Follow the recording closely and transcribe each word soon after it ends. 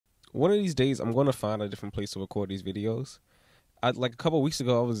one of these days I'm going to find a different place to record these videos. Like a couple of weeks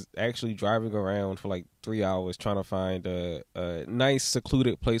ago, I was actually driving around for like 3 hours trying to find a nice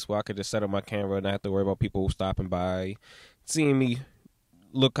secluded place where I could just set up my camera and not have to worry about people stopping by, seeing me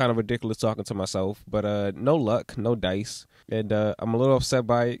look kind of ridiculous talking to myself. But no luck, no dice. And I'm a little upset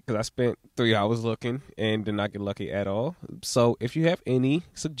by it because I spent 3 hours looking and did not get lucky at all. So if you have any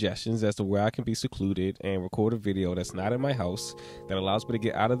suggestions as to where I can be secluded and record a video that's not in my house that allows me to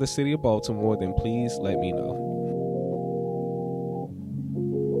get out of the city of Baltimore, then please let me know.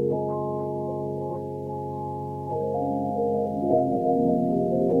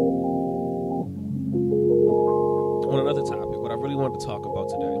 On another topic, what I really wanted to talk about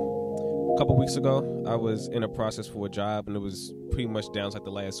today. A couple weeks ago, I was in a process for a job, and it was pretty much down to like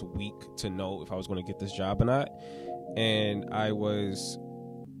the last week to know if I was going to get this job or not. And I was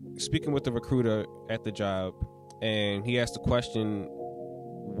speaking with the recruiter at the job, and he asked the question,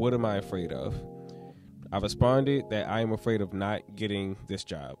 what am I afraid of? I responded that I am afraid of not getting this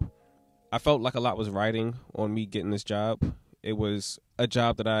job. I felt like a lot was riding on me getting this job. It was a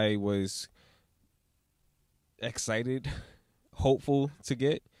job that I was excited, hopeful to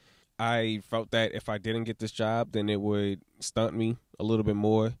get. I felt that if I didn't get this job, then it would stunt me a little bit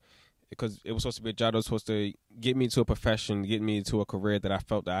more because it was supposed to be a job that was supposed to get me into a profession, get me into a career that I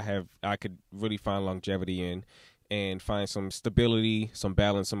felt that I could really find longevity in and find some stability, some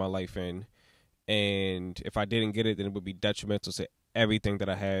balance in my life in. And if I didn't get it, then it would be detrimental to everything that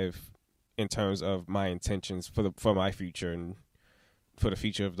I have in terms of my intentions for my future and for the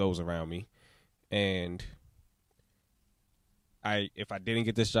future of those around me. And if I didn't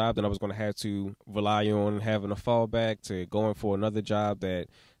get this job, then I was going to have to rely on having a fallback to going for another job that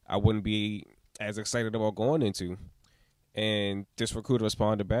I wouldn't be as excited about going into. And this recruiter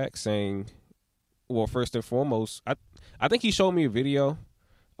responded back saying, well, first and foremost, I think he showed me a video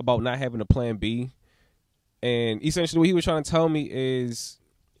about not having a plan B. And essentially what he was trying to tell me is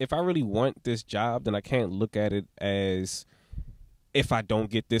if I really want this job, then I can't look at it as if I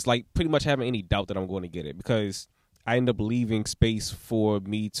don't get this, like pretty much having any doubt that I'm going to get it, because I end up leaving space for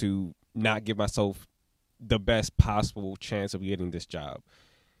me to not give myself the best possible chance of getting this job.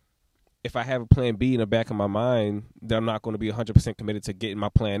 If I have a plan B in the back of my mind, then I'm not going to be 100% committed to getting my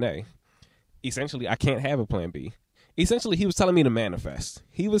plan A. Essentially, I can't have a plan B. Essentially, he was telling me to manifest.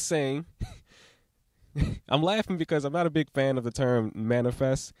 He was saying, I'm laughing because I'm not a big fan of the term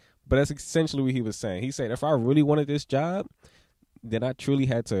manifest, but that's essentially what he was saying. He said, if I really wanted this job, then I truly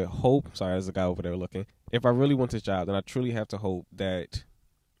had to hope. Sorry, there's a guy over there looking. If I really want this job, then I truly have to hope that,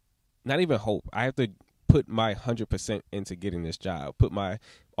 not even hope, I have to put my 100% into getting this job. Put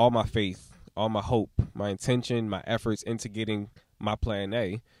all my faith, all my hope, my intention, my efforts into getting my plan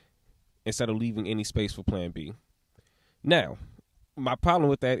A instead of leaving any space for plan B. Now, my problem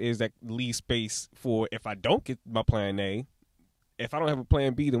with that is that leave space for if I don't get my plan A. If I don't have a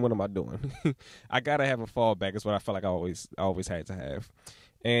plan B, then what am I doing? I gotta have a fallback. Is what I feel like I always had to have.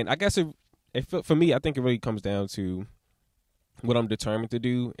 And I guess for me, I think it really comes down to what I'm determined to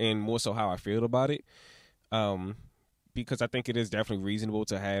do, and more so how I feel about it. Because I think it is definitely reasonable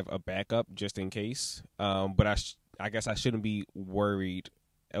to have a backup just in case. But I guess I shouldn't be worried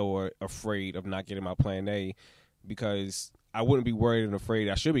or afraid of not getting my plan A, because I wouldn't be worried and afraid.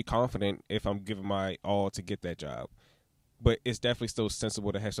 I should be confident if I'm giving my all to get that job. But it's definitely still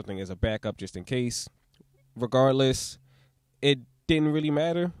sensible to have something as a backup just in case. Regardless, it didn't really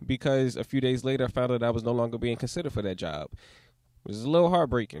matter because a few days later I found out I was no longer being considered for that job. It was a little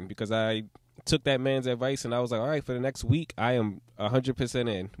heartbreaking because I took that man's advice and I was like, all right, for the next week, I am 100%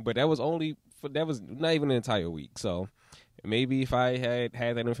 in. But that was not even an entire week. So maybe if I had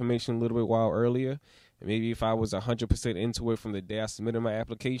that information a little bit while earlier, maybe if I was 100% into it from the day I submitted my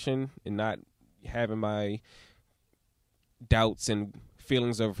application and not having my doubts and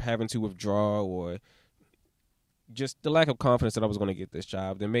feelings of having to withdraw or just the lack of confidence that I was going to get this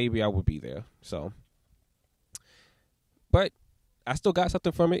job, then maybe I would be there. So, but I still got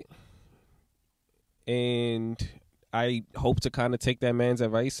something from it, and I hope to kind of take that man's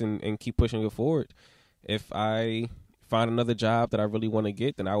advice and keep pushing it forward. If I find another job that I really want to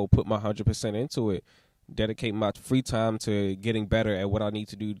get, then I will put my 100% into it, dedicate my free time to getting better at what I need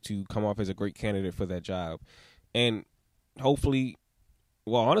to do to come off as a great candidate for that job. And hopefully,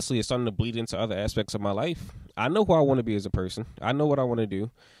 well, honestly, it's starting to bleed into other aspects of my life. I know who I want to be as a person. I know what I want to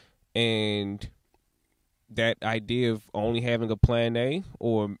do. And that idea of only having a plan A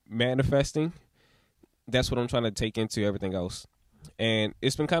or manifesting, that's what I'm trying to take into everything else. And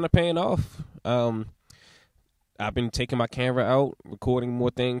it's been kind of paying off. I've been taking my camera out, recording more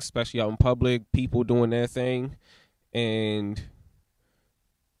things, especially out in public, people doing their thing. And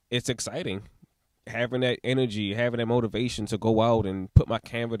it's exciting having that energy, having that motivation to go out and put my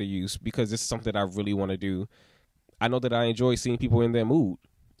camera to use, because it's something I really want to do. I know that I enjoy seeing people in their mood,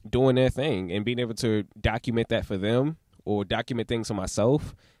 doing their thing, and being able to document that for them or document things for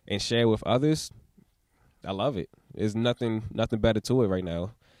myself and share with others. I love it. There's nothing better to it right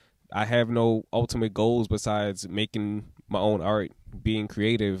now. I have no ultimate goals besides making my own art, being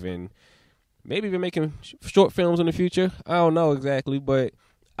creative, and maybe even making short films in the future. I don't know exactly, but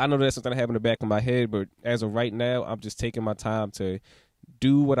I know that's something I have in the back of my head. But as of right now, I'm just taking my time to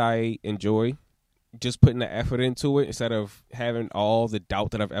do what I enjoy, just putting the effort into it instead of having all the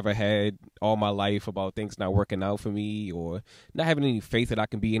doubt that I've ever had all my life about things not working out for me or not having any faith that I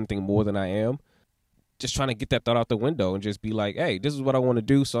can be anything more than I am. Just trying to get that thought out the window and just be like, hey, this is what I want to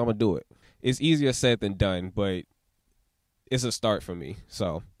do, so I'm going to do it. It's easier said than done, but it's a start for me.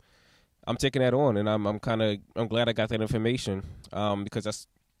 So I'm taking that on, and I'm glad I got that information, because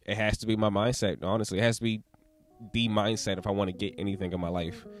it has to be my mindset. Honestly, it has to be the mindset if I want to get anything in my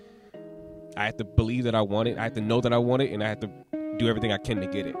life. I have to believe that I want it. I have to know that I want it, and I have to do everything I can to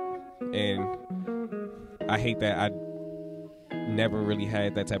get it. And I hate that I never really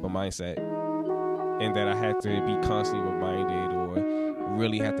had that type of mindset, and that I had to be constantly reminded or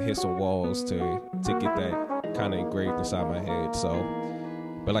really have to hit some walls to get that kind of engraved inside my head. So,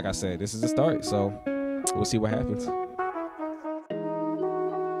 but like I said, this is the start, so we'll see what happens.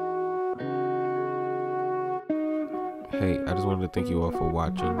 Hey, I just wanted to thank you all for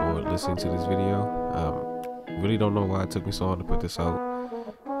watching or listening to this video. Really don't know why it took me so long to put this out.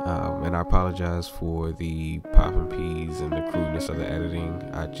 And I apologize for the popping peas and the crudeness of the editing.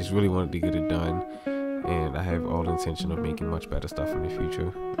 I just really wanted to get it done, and I have all the intention of making much better stuff in the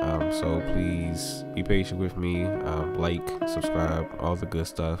future. So please be patient with me. Like, subscribe, all the good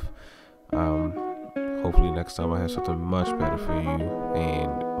stuff. Hopefully next time I have something much better for you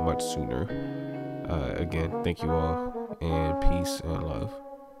and much sooner. Again, thank you all, and peace and love.